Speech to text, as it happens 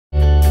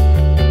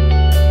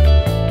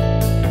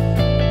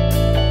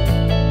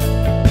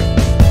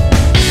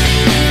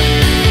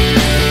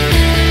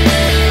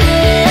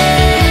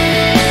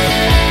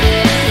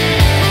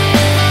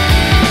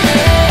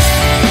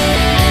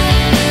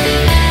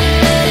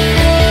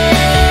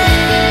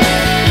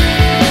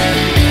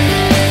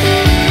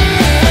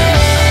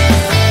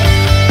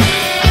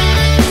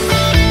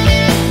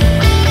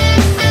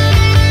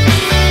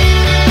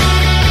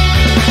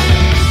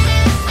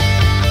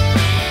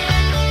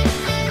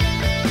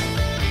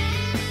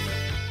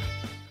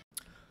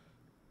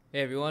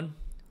Hey everyone,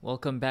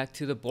 welcome back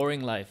to The Boring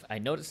Life. I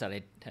noticed that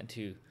I tend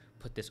to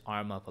put this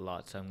arm up a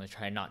lot, so I'm going to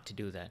try not to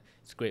do that.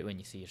 It's great when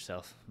you see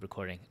yourself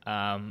recording.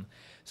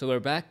 So we're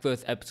back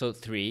with episode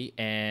 3,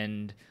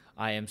 and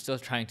I am still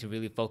trying to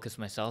really focus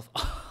myself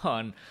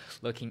on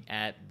looking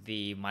at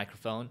the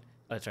microphone.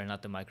 Oh, sorry,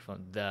 not the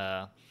microphone.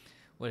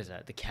 What is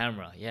that? The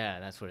camera. Yeah,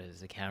 that's what it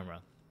is, the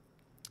camera.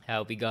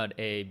 How we got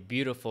a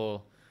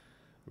beautiful,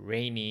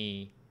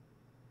 rainy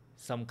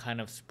some kind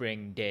of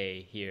spring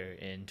day here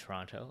in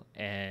Toronto,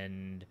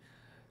 and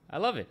I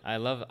love it. I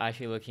love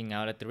actually looking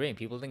out at the rain.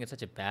 People think it's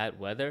such a bad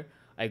weather.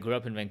 I grew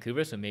up in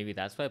Vancouver, so maybe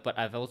that's why. But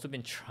I've also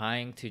been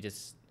trying to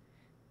just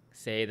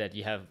say that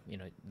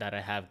that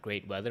I have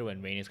great weather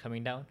when rain is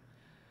coming down.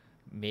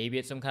 Maybe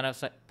it's some kind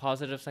of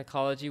positive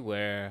psychology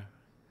where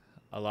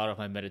a lot of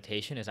my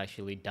meditation is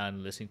actually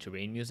done listening to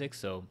rain music.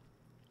 So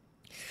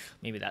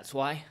maybe that's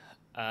why.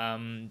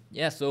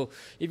 Yeah, so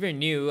if you're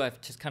new,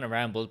 I've just kind of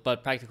rambled,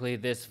 but practically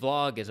this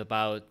vlog is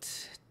about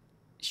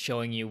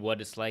showing you what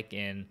it's like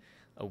in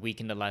a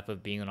week in the life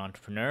of being an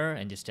entrepreneur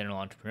and just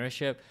general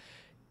entrepreneurship.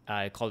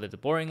 I called it The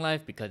Boring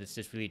Life because it's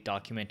just really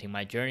documenting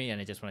my journey, and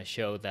I just want to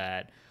show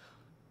that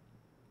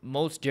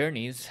most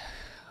journeys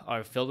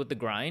are filled with the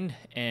grind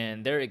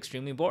and they're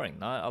extremely boring.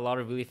 Not a lot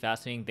of really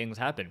fascinating things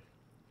happen.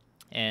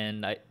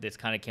 And this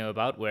kind of came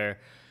about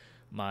where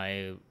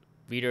my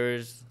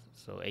readers,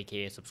 so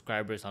aka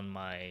subscribers on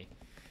my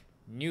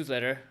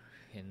newsletter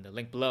in the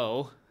link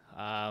below,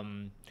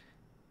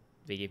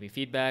 they gave me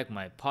feedback.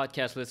 My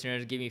podcast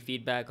listeners gave me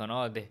feedback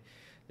on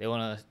they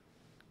want to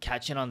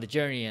catch in on the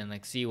journey and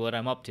like see what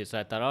I'm up to. So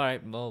I thought, all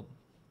right, well,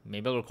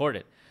 maybe I'll record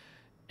it.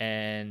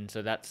 And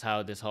so that's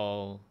how this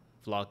whole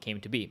vlog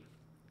came to be.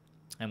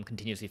 I'm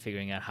continuously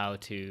figuring out how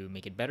to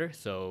make it better.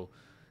 So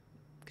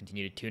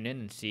continue to tune in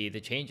and see the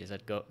changes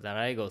that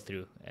I go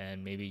through,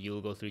 and maybe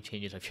you'll go through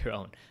changes of your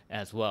own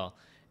as well.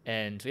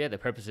 And so yeah, the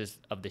purposes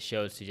of the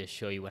show is to just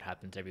show you what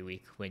happens every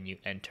week when you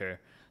enter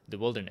the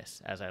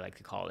wilderness, as I like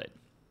to call it.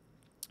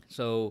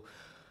 So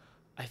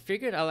I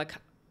figured out, like,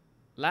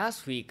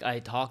 last week I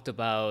talked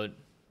about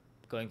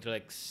going through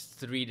like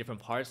 3 different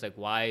parts, like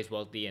wise,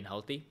 wealthy, and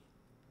healthy.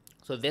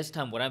 So this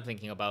time what I'm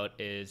thinking about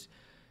is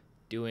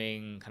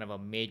doing kind of a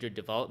major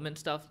development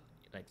stuff,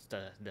 like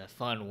the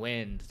fun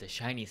wins, the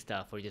shiny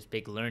stuff, or just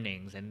big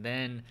learnings, and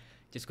then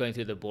just going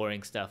through the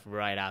boring stuff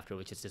right after,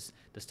 which is just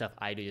the stuff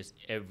I do just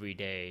every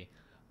day.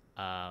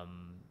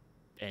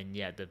 And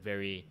yeah, the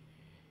very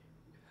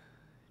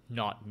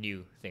not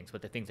new things,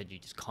 but the things that you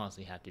just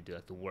constantly have to do,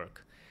 like the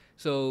work.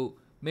 So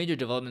major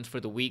developments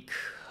for the week.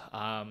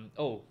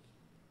 Oh,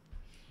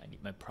 I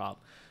need my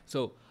prop.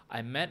 So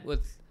I met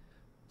with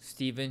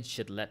Steven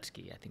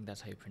Shidletsky. I think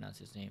that's how you pronounce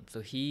his name. So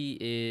I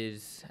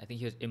think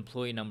he was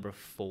employee number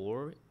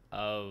 4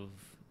 of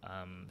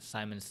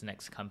Simon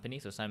Sinek's company.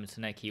 So Simon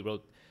Sinek, he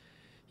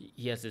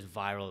has this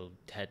viral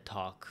TED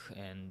talk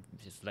and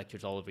just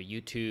lectures all over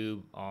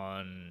YouTube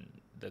on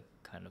the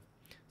kind of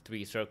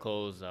 3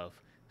 circles of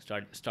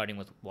starting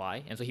with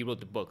why. And so he wrote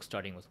the book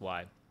Starting with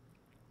Why.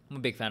 I'm a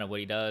big fan of what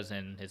he does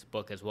and his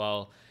book as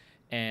well.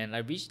 And I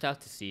reached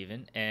out to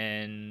Steven,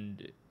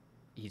 and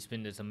he's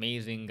been this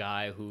amazing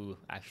guy who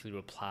actually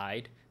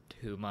replied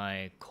to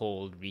my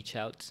cold reach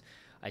outs.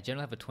 I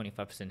generally have a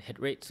 25% hit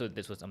rate, so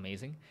this was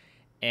amazing.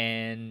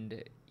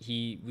 And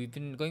we've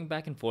been going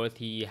back and forth.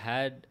 He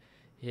had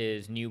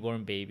his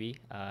newborn baby.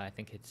 I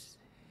think it's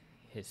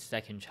his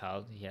second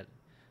child.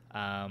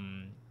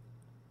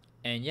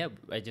 And yeah,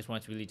 I just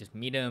wanted to really just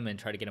meet him and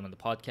try to get him on the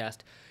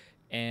podcast.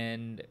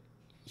 And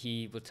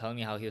he was telling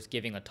me how he was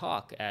giving a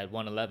talk at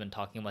 111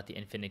 talking about the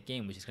Infinite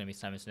Game, which is going to be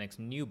Simon Sinek's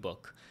new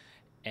book.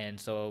 And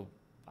so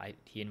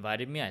he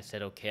invited me. I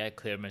said, okay. I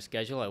cleared my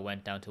schedule. I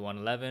went down to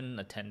 111,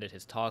 attended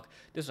his talk.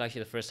 This was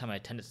actually the first time I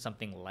attended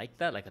something like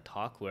that, like a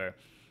talk where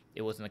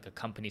it wasn't like a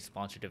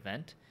company-sponsored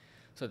event.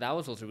 So that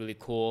was also really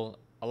cool.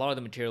 A lot of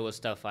the material was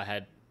stuff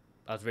I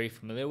was very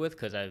familiar with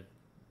because I've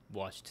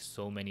watched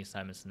so many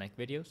Simon Sinek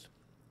videos.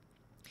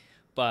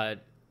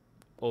 But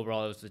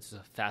overall, it was just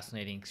a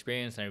fascinating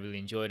experience, and I really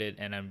enjoyed it,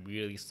 and I'm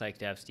really psyched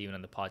to have Steven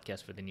on the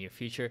podcast for the near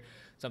future.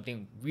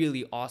 Something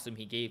really awesome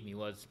he gave me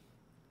was,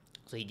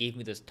 so he gave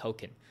me this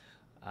token.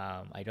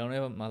 I don't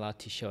know if I'm allowed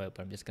to show it,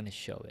 but I'm just going to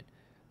show it.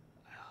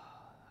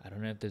 I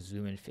don't know if the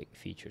zoom in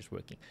feature is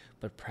working,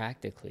 but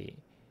practically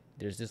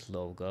there's this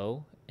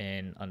logo,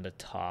 and on the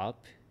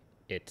top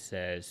it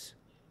says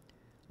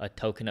a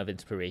token of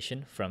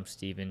inspiration from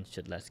Steven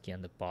Shidletsky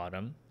on the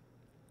bottom,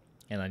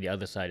 and on the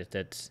other side it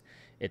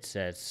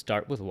says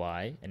start with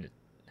why, and it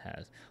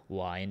has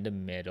why in the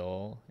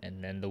middle,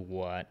 and then the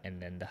what,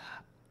 and then the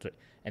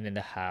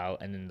how,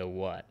 and then the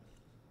what.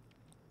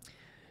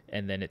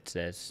 And then it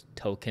says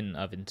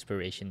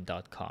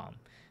tokenofinspiration.com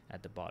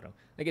at the bottom.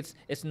 Like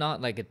it's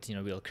not like it's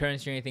real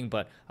currency or anything,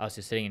 but I was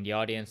just sitting in the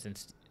audience, and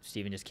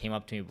Steven just came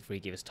up to me before he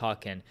gave his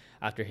talk, and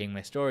after hearing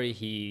my story,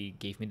 he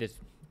gave me this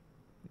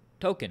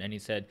token, and he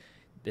said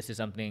this is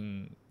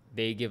something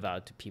they give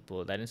out to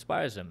people that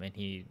inspires them, and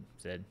he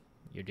said,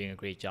 you're doing a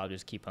great job,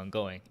 just keep on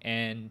going.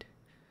 And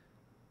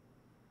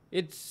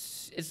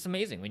it's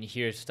amazing when you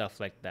hear stuff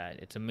like that.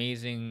 It's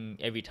amazing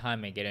every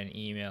time I get an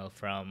email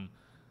from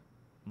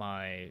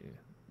my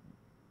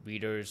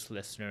readers,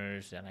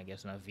 listeners, and I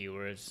guess not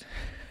viewers.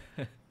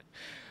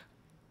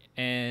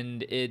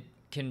 And it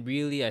can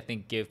really, I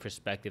think, give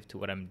perspective to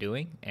what I'm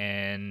doing.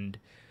 And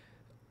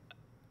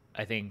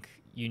I think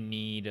you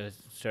need a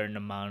certain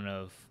amount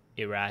of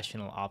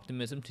irrational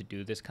optimism to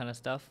do this kind of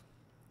stuff.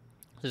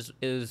 It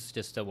was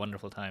just a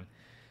wonderful time,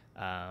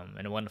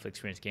 and a wonderful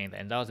experience getting that.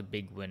 And that was a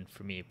big win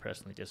for me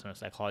personally, just on a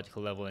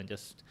psychological level and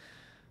just,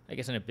 I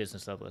guess, on a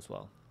business level as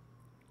well.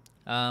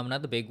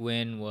 Another big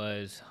win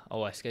was,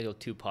 I scheduled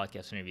 2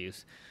 podcast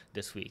interviews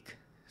this week.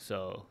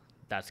 So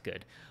that's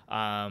good.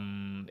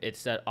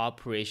 It's that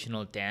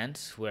operational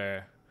dance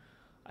where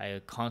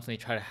I constantly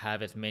try to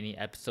have as many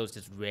episodes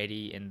just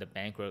ready in the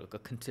bank, or a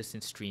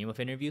consistent stream of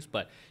interviews,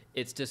 but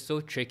it's just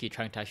so tricky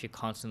trying to actually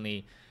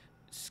constantly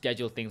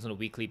schedule things on a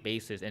weekly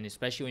basis, and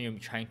especially when you're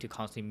trying to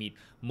constantly meet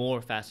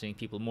more fascinating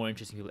people, more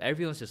interesting people.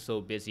 Everyone's just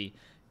so busy,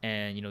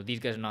 and these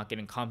guys are not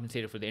getting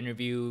compensated for the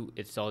interview.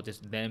 It's all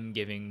just them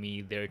giving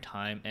me their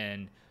time,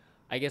 and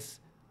I guess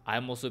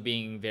I'm also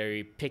being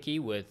very picky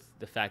with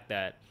the fact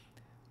that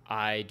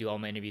I do all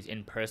my interviews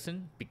in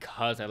person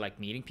because I like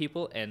meeting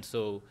people, and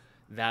so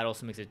that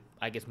also makes it,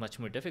 I guess, much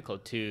more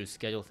difficult to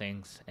schedule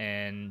things.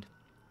 And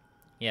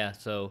yeah,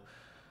 so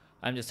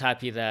I'm just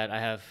happy that I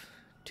have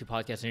 2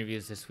 podcast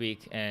interviews this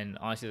week. And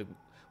honestly,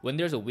 when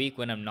there's a week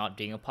when I'm not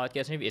doing a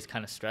podcast interview, it's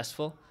kind of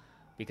stressful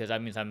because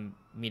that means I'm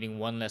meeting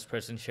one less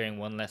person, sharing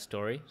one less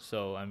story.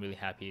 So I'm really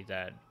happy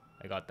that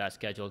I got that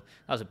scheduled.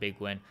 That was a big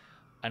win.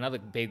 Another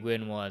big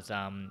win was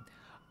I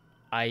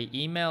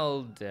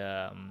emailed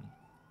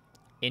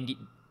Indie.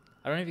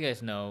 I don't know if you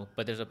guys know,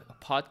 but there's a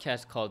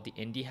podcast called The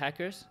Indie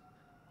Hackers.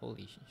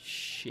 Holy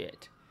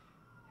shit.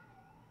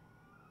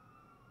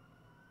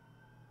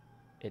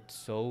 It's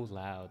so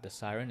loud. The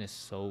siren is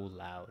so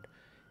loud.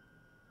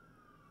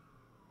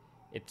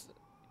 It's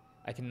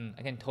I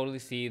can totally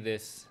see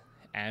this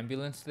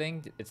ambulance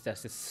thing. It's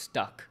just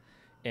stuck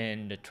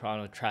in the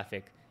Toronto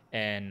traffic,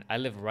 and I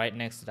live right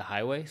next to the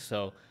highway,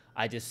 so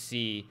I just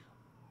see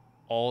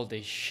all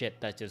the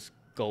shit that just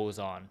goes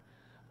on.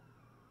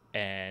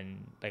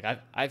 And like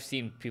I've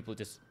seen people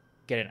just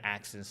get in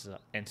accidents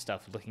and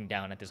stuff looking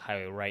down at this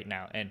highway right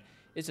now, and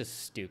it's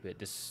just stupid.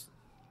 This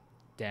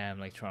damn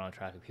like Toronto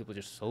traffic, people are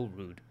just so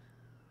rude.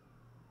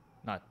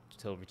 Not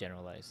to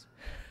overgeneralize,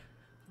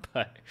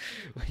 but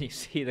when you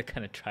see the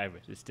kind of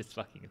drivers, it's just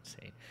fucking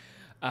insane.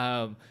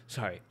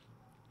 Sorry,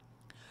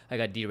 I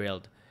got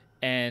derailed.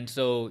 And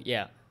so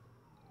yeah,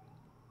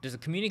 there's a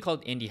community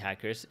called Indie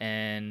Hackers,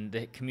 and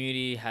the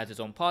community has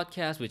its own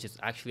podcast, which is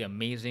actually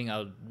amazing. I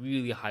would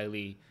really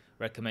highly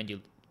recommend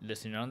you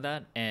listening on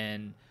that.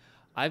 And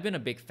I've been a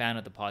big fan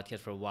of the podcast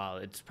for a while.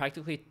 It's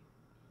practically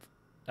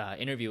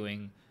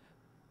interviewing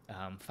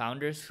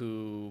founders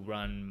who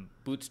run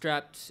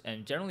bootstrapped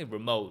and generally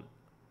remote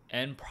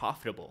and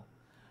profitable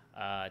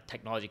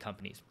technology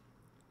companies.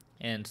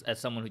 And as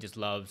someone who just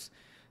loves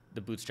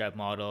the bootstrap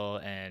model,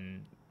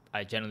 and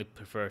I generally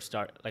prefer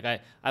I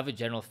have a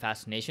general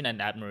fascination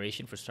and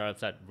admiration for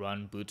startups that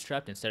run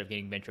bootstrapped instead of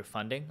getting venture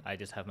funding. I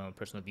just have my own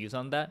personal views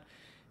on that.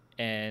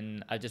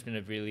 And I've just been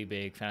a really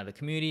big fan of the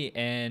community.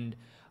 And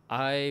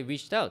I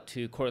reached out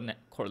to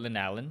Cortland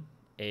Allen,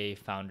 a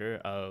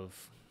founder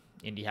of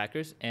Indie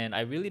Hackers, and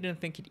I really didn't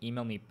think he'd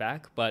email me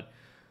back, but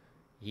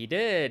he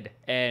did,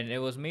 and it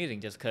was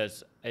amazing. Just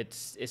because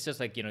it's just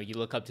like you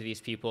look up to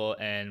these people,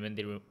 and when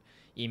they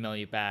email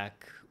you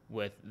back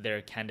with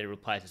their candid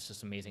replies, it's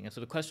just amazing. And so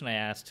the question I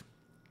asked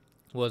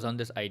was on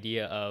this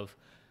idea of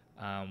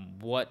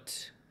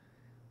what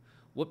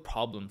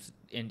problems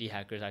indie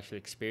hackers actually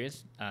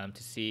experience,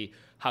 to see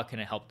how can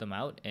I help them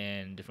out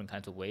in different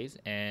kinds of ways.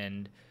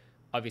 And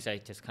obviously I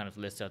just kind of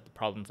listed out the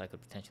problems I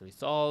could potentially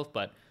solve,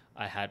 but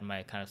I had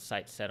my kind of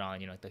sights set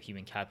on the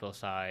human capital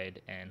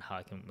side and how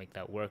I can make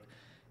that work.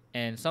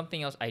 And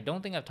something else I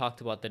don't think I've talked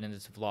about that in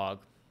this vlog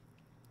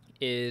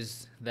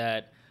is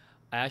that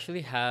I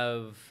actually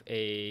have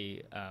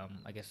a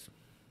I guess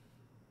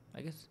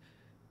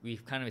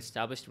we've kind of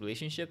established a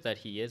relationship that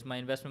he is my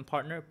investment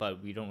partner,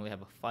 but we don't really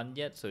have a fund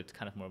yet, so it's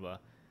kind of more of a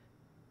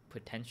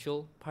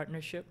potential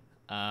partnership.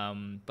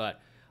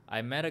 But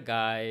I met a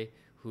guy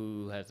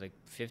who has like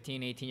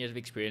 15, 18 years of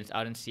experience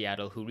out in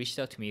Seattle, who reached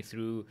out to me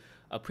through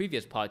a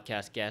previous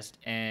podcast guest,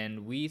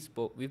 and we've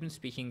been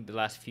speaking the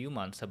last few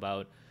months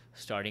about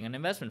starting an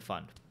investment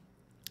fund.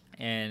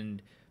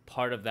 And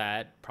part of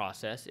that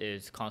process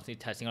is constantly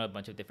testing out a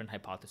bunch of different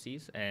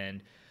hypotheses,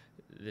 and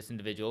this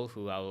individual,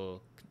 who I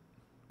will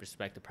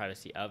respect the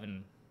privacy of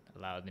and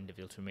allow the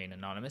individual to remain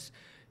anonymous,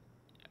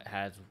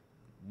 has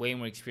way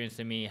more experience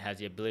than me, has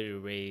the ability to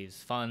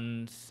raise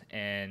funds,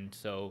 and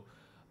so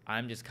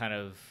I'm just kind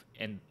of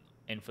in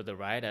for the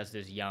ride as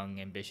this young,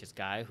 ambitious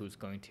guy who's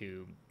going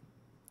to,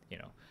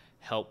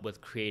 help with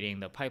creating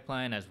the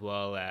pipeline as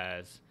well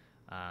as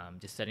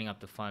just setting up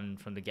the fund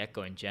from the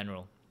get-go in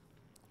general.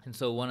 And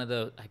so one of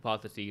the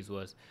hypotheses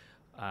was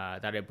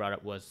that I brought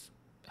up was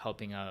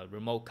helping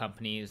remote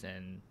companies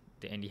and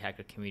the indie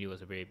hacker community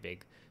was a very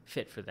big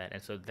fit for that,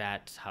 and so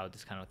that's how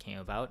this kind of came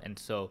about. And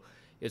so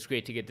it's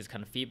great to get this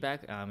kind of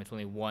feedback. It's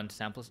only one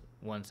sample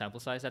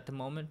size at the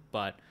moment,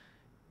 but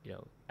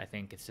I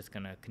think it's just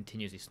gonna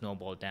continuously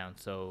snowball down.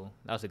 So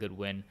that was a good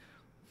win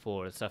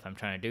for the stuff I'm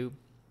trying to do.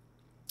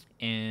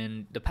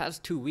 And the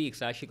past 2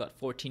 weeks, I actually got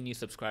 14 new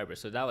subscribers,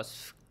 so that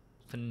was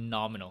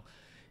phenomenal.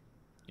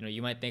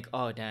 You might think,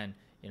 oh, Dan,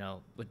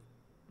 what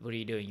are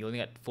you doing? You only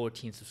got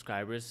 14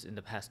 subscribers in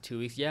the past 2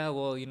 weeks. Yeah,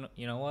 well, you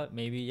know what?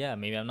 Maybe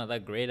I'm not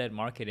that great at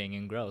marketing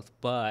and growth,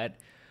 but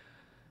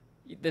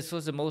this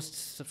was the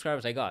most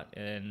subscribers I got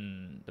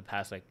in the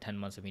past 10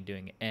 months of me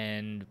doing it.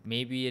 And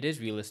maybe it is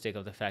realistic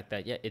of the fact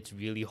that, yeah, it's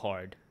really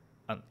hard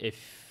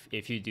if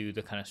you do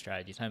the kind of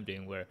strategies I'm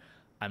doing, where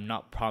I'm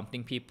not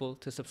prompting people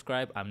to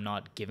subscribe. I'm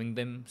not giving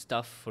them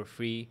stuff for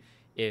free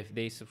if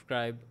they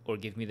subscribe or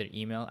give me their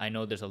email. I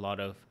know there's a lot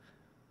of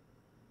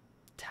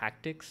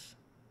tactics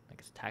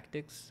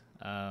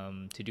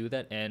to do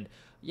that. And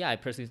yeah, I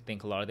personally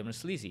think a lot of them are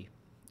sleazy.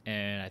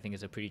 And I think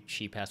it's a pretty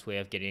cheap ass way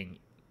of getting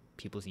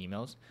people's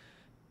emails.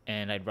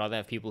 And I'd rather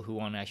have people who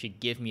want to actually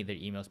give me their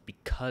emails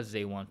because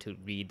they want to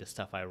read the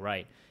stuff I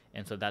write.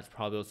 And so that's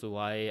probably also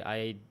why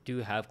I do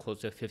have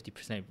close to a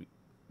 50%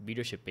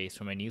 readership base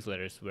for my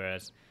newsletters,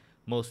 whereas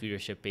most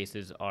readership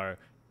bases are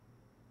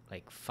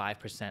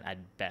 5%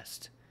 at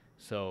best.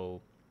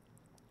 So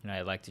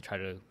I like to try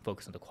to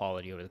focus on the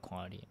quality over the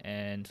quantity.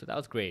 And so that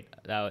was great.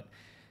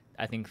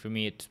 I think for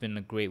me, it's been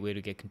a great way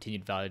to get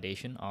continued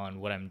validation on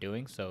what I'm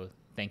doing. So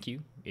thank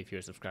you. If you're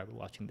a subscriber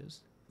watching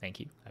this, thank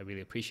you. I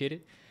really appreciate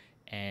it.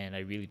 And I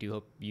really do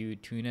hope you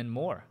tune in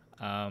more.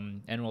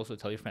 And also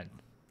tell your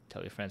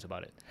friends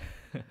about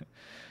it.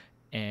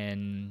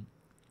 And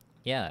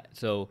yeah,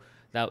 so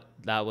that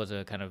was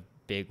a kind of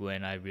big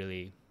win. I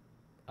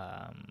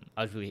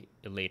was really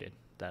elated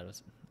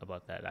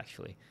about that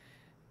actually.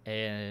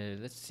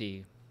 And let's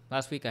see,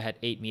 last week I had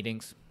 8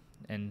 meetings,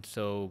 and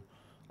so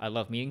I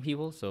love meeting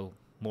people. So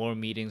more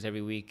meetings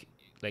every week.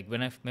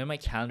 When my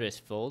calendar is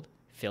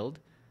filled,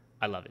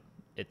 I love it.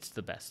 It's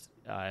the best.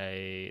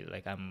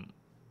 I'm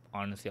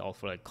honestly all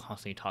for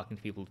constantly talking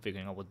to people,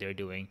 figuring out what they're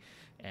doing,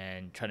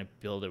 and trying to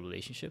build a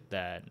relationship.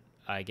 That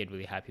I get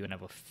really happy when I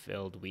have a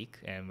filled week,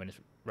 and when it's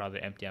rather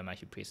empty, I'm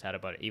actually pretty sad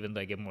about it, even though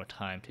I get more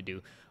time to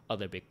do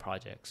other big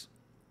projects.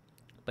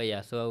 But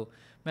yeah, so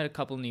met a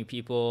couple new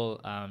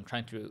people,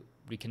 trying to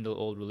rekindle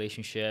old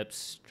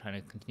relationships, trying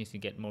to continuously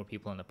get more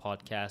people on the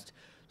podcast.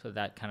 So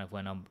that kind of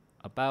went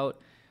about.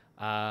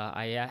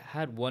 I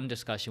had one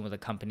discussion with a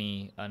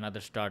company, another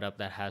startup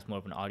that has more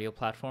of an audio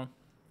platform,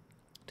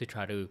 to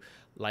try to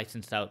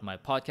license out my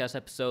podcast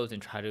episodes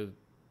and try to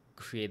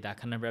create that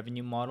kind of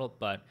revenue model.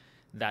 But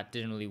that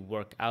didn't really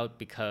work out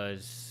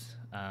because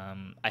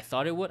I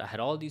thought it would. I had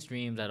all these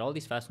dreams, I had all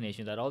these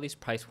fascinations, I had all these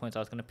price points I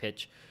was going to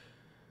pitch,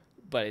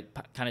 but it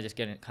kind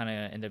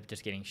of ended up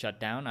just getting shut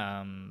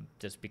down,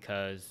 just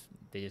because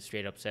they just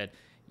straight up said,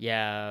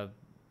 yeah,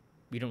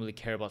 we don't really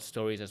care about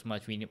stories as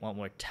much. We want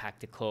more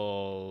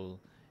tactical,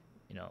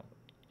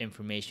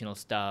 informational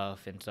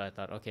stuff. And so I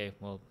thought, okay,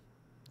 well,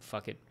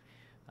 fuck it.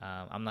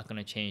 I'm not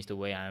going to change the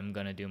way I'm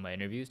going to do my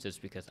interviews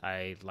just because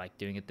I like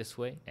doing it this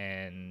way.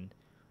 And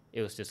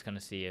it was just going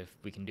to see if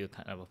we can do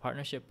kind of a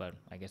partnership, but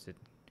I guess it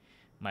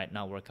might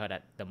not work out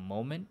at the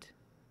moment.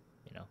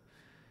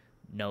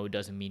 No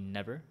doesn't mean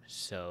never.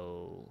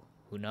 So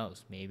who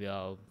knows? Maybe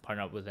I'll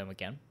partner up with them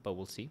again, but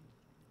we'll see.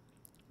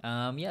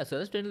 Yeah, so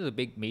that's been the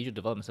big major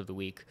developments of the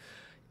week.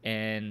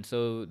 And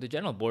so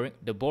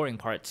the boring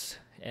parts.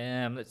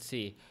 Let's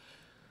see.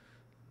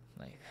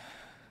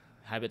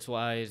 Habits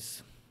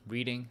wise,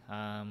 reading.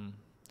 I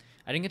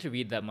didn't get to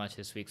read that much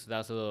this week, so that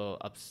was a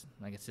little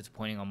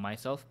disappointing on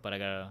myself, but I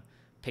gotta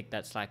pick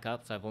that slack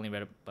up. So I've only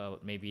read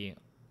about maybe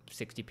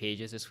 60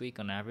 pages this week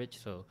on average.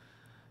 So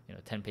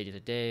 10 pages a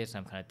day, so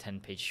I'm kind of 10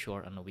 pages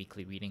short on the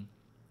weekly reading.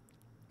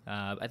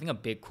 I think a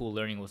big cool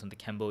learning was on the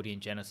Cambodian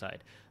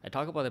genocide. I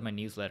talk about it in my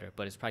newsletter,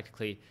 but it's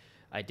practically,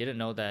 I didn't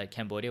know that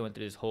Cambodia went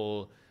through this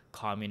whole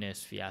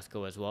communist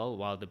fiasco as well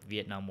while the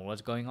Vietnam War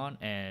was going on,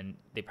 and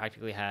they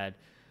practically had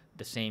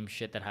the same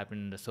shit that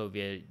happened in the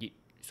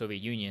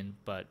Soviet Union,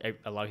 but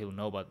a lot of people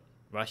know about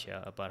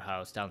Russia, about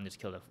how Stalin just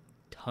killed a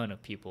ton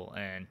of people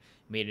and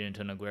made it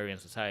into an agrarian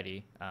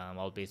society,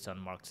 all based on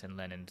Marx and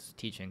Lenin's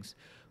teachings.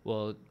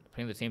 Well, I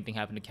think the same thing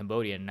happened to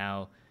Cambodia.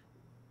 Now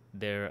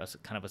they're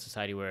kind of a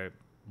society where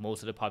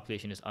most of the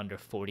population is under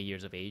 40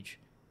 years of age,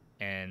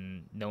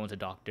 and no one's a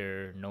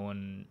doctor, no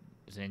one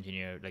is an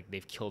engineer.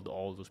 They've killed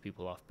all those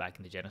people off back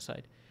in the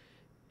genocide.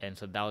 And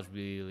so that was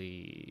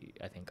really,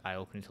 I think,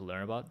 eye-opening to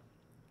learn about.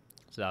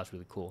 So that was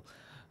really cool,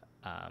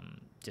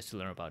 just to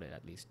learn about it,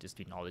 at least, just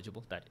be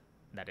knowledgeable that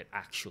it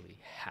actually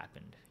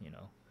happened.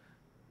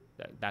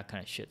 That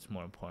kind of shit's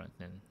more important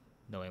than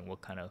knowing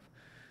what kind of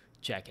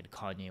jacket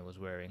Kanye was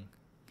wearing.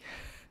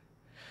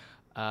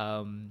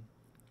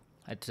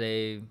 I'd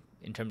say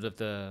in terms of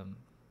the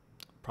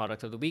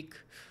product of the week,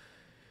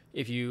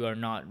 if you are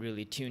not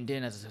really tuned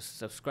in as a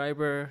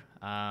subscriber,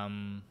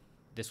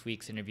 this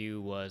week's interview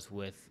was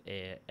with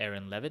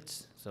Aaron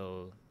Levitz.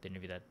 So the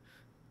interview that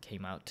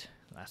came out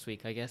last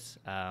week, I guess.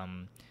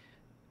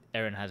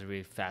 Aaron has a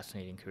really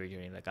fascinating career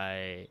journey.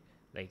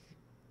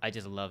 I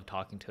just love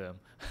talking to him,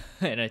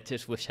 and I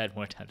just wish I had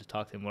more time to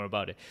talk to him more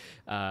about it.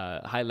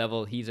 High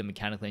level, he's a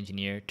mechanical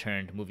engineer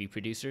turned movie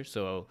producer.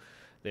 So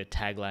the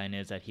tagline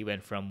is that he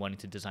went from wanting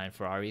to design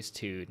Ferraris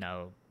to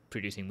now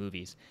producing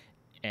movies,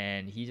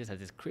 and he just has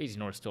this crazy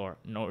North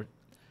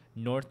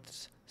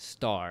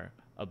Star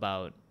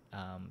about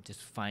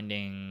just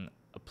finding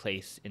a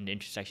place in the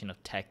intersection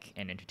of tech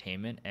and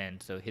entertainment.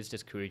 And so his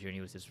just career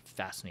journey was just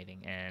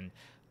fascinating, and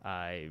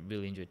I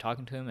really enjoyed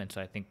talking to him. And so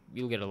I think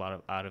you'll get a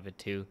lot out of it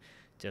too,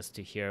 just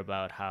to hear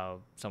about how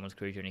someone's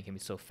career journey can be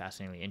so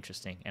fascinatingly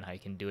interesting and how you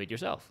can do it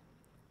yourself.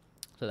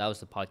 So that was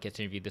the podcast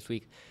interview this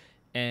week.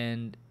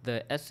 And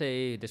the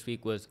essay this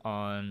week was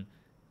on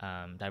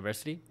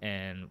diversity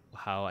and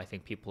how I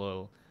think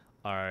people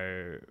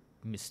are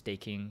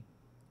mistaking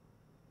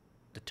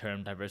the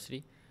term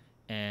diversity.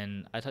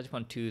 And I touched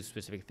upon two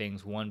specific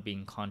things, one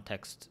being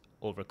context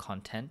over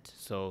content.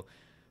 So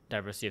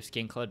diversity of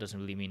skin color doesn't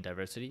really mean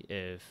diversity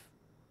if,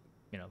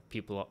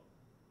 people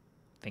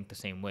think the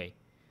same way.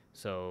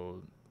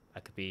 So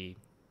I could be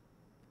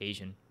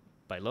Asian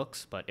by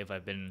looks, but if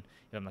I'm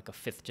like a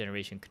 5th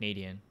generation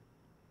Canadian,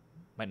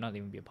 might not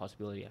even be a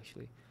possibility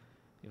actually.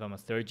 If I'm a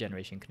 3rd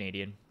generation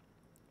Canadian,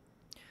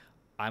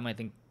 I might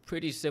think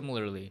pretty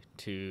similarly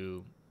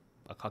to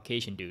a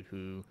Caucasian dude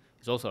who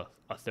is also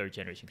a 3rd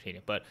generation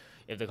Canadian. But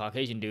if the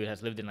Caucasian dude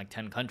has lived in like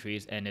 10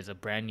 countries and is a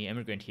brand new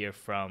immigrant here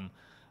from,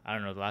 I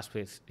don't know, the last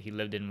place he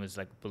lived in was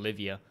like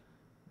Bolivia,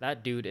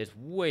 that dude is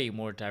way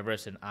more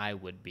diverse than I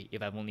would be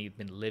if I've only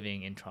been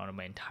living in Toronto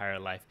my entire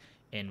life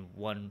in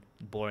one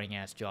boring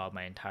ass job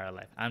my entire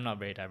life. I'm not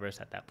very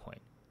diverse at that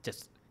point.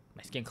 Just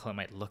my skin color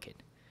might look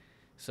it.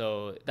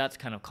 So that's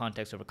kind of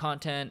context over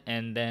content.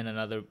 And then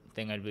another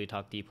thing I'd really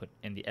talk deep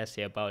in the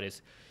essay about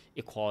is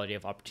equality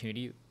of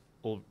opportunity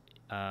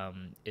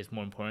is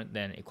more important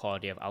than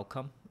equality of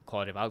outcome.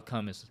 Equality of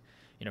outcome is,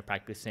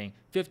 practically saying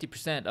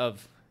 50%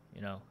 of,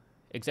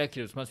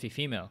 executives must be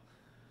female.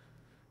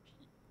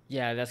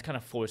 Yeah, that's kind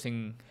of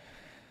forcing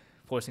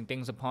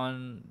things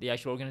upon the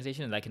actual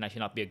organization, and that can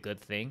actually not be a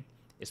good thing.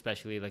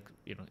 Especially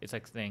it's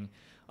like saying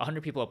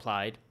 100 people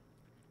applied,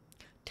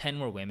 10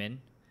 were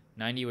women,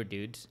 90 were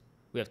dudes.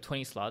 We have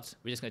 20 slots.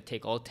 We're just going to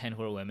take all 10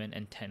 who are women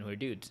and 10 who are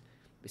dudes.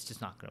 It's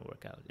just not going to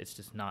work out. It's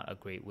just not a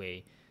great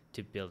way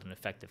to build an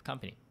effective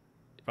company.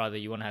 Rather,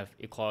 you want to have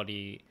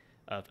equality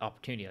of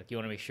opportunity. Like you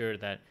want to make sure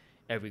that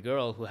every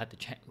girl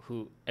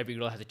every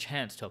girl has a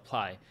chance to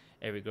apply.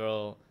 Every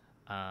girl,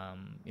 has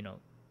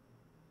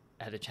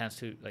a chance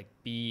to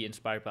be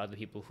inspired by other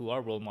people who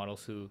are role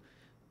models who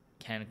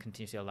can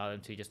continuously allow them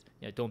to just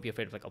don't be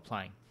afraid of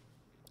applying.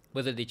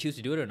 Whether they choose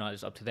to do it or not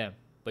is up to them,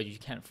 but you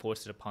can't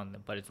force it upon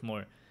them. But it's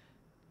more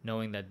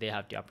knowing that they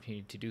have the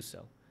opportunity to do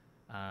so.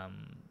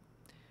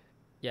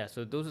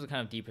 So those are the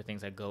kind of deeper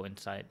things that go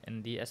inside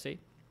in the essay.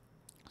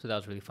 So that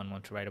was a really fun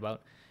one to write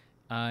about.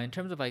 In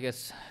terms of, I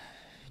guess,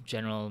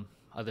 general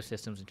other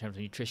systems in terms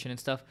of nutrition and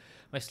stuff,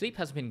 my sleep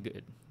hasn't been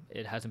good.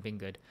 It hasn't been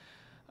good.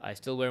 I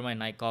still wear my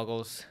night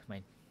goggles,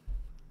 my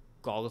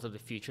goggles of the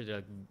future.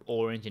 They're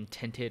orange and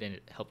tinted, and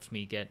it helps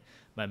me get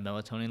my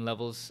melatonin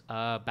levels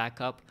back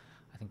up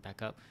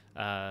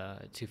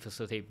to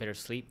facilitate better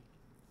sleep.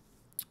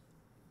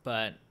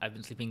 But I've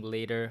been sleeping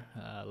later.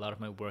 A lot of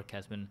my work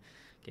has been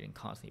getting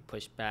constantly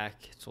pushed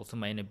back. It's also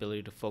my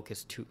inability to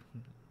focus.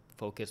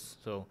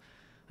 So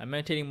I'm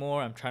meditating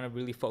more. I'm trying to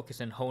really focus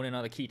and hone in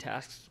on the key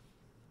tasks.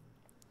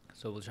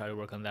 So we'll try to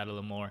work on that a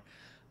little more.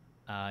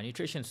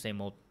 Nutrition,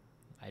 same old.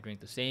 I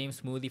drink the same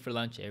smoothie for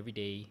lunch every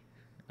day.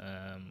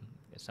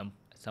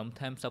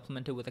 Sometimes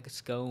supplemented with a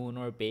scone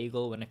or a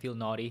bagel when I feel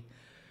naughty.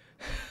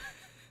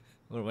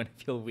 Or when I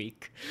feel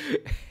weak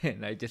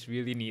and I just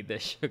really need the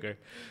sugar.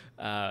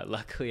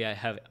 Luckily, I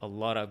have a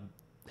lot of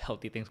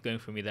healthy things going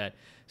for me that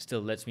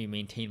still lets me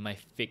maintain my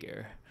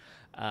figure.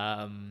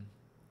 So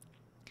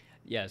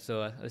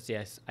let's see.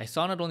 I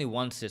sauna only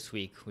once this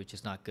week, which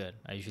is not good.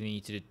 I usually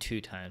need to do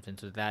 2 times, and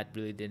so that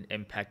really didn't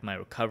impact my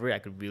recovery. I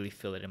could really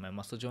feel it in my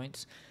muscle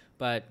joints.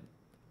 But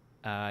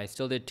I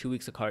still did 2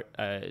 weeks of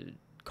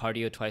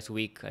cardio twice a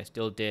week. I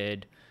still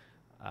did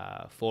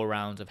 4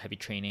 rounds of heavy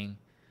training.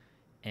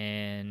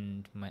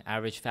 And my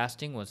average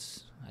fasting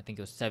was, I think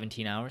it was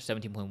 17 hours,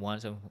 17.1,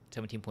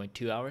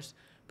 17.2 hours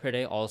per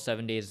day, all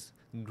 7 days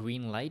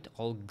green light,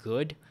 all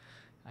good.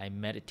 I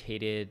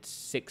meditated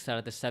 6 out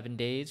of the 7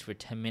 days for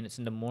 10 minutes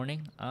in the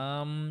morning.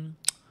 That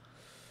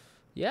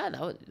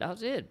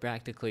was it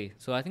practically.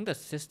 So I think the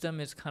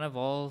system is kind of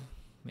all,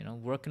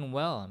 working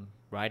well. I'm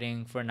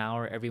writing for an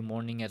hour every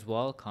morning as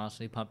well,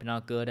 constantly pumping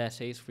out good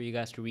essays for you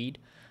guys to read.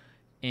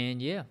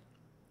 And that's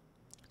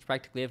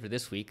practically it for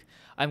this week.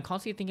 I'm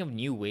constantly thinking of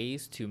new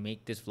ways to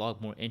make this vlog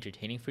more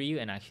entertaining for you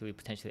and actually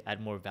potentially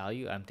add more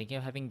value. I'm thinking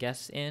of having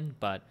guests in,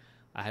 but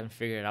I haven't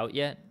figured it out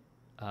yet.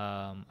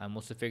 I'm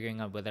also figuring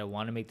out whether I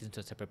want to make this into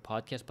a separate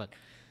podcast, but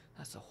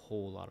that's a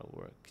whole lot of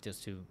work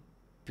just to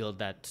build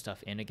that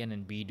stuff in again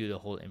and redo the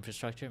whole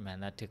infrastructure.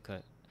 Man, it took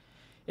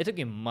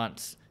me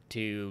months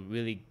to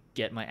really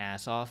get my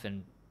ass off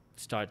and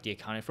start the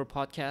accounting for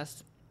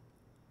podcast,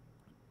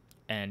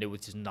 and it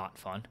was just not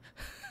fun.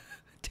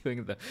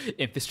 Doing the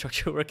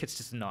infrastructure work, it's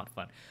just not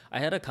fun. I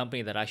had a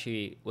company that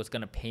actually was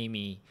gonna pay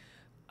me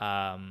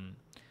a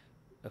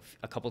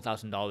couple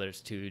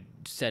 $1,000s to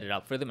set it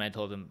up for them. I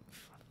told them,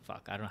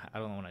 fuck, I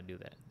don't want to do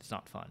that. It's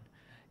not fun.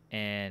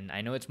 And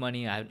I know it's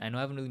money. I know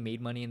I haven't really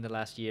made money in the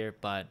last year,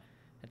 but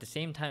at the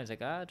same time, it's like,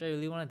 do I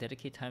really want to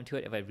dedicate time to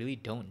it if I really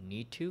don't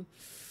need to?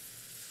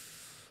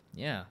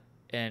 Yeah.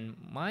 And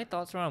my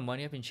thoughts around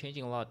money have been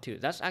changing a lot too.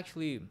 That's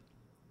actually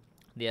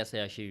the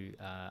essay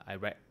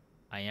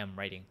I am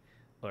writing,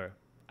 or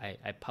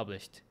I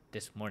published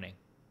this morning,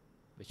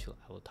 which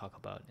I will talk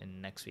about in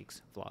next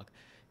week's vlog.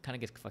 Kind of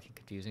gets fucking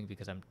confusing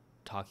because I'm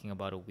talking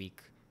about a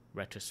week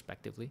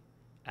retrospectively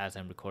as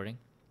I'm recording.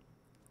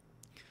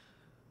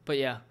 But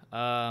yeah,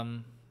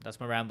 that's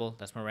my ramble,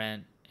 that's my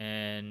rant,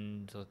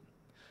 and so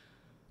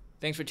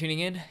thanks for tuning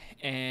in,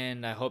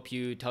 and I hope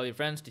you tell your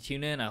friends to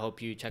tune in. I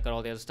hope you check out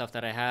all the other stuff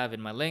that I have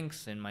in my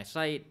links, in my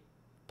site,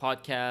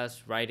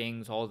 podcasts,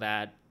 writings, all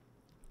that.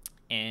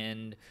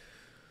 And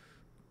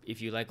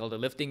if you like all the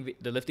lifting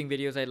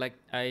videos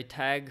I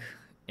tag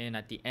in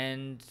at the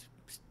end,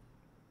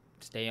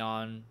 stay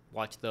on,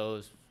 watch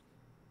those,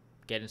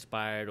 get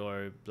inspired,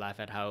 or laugh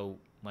at how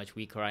much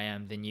weaker I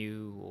am than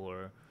you,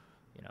 or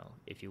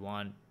if you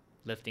want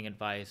lifting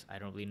advice, I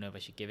don't really know if I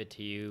should give it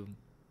to you.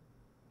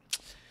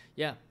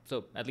 Yeah,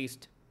 so at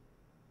least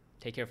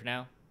take care for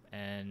now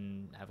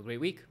and have a great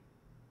week.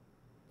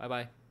 Bye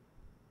bye.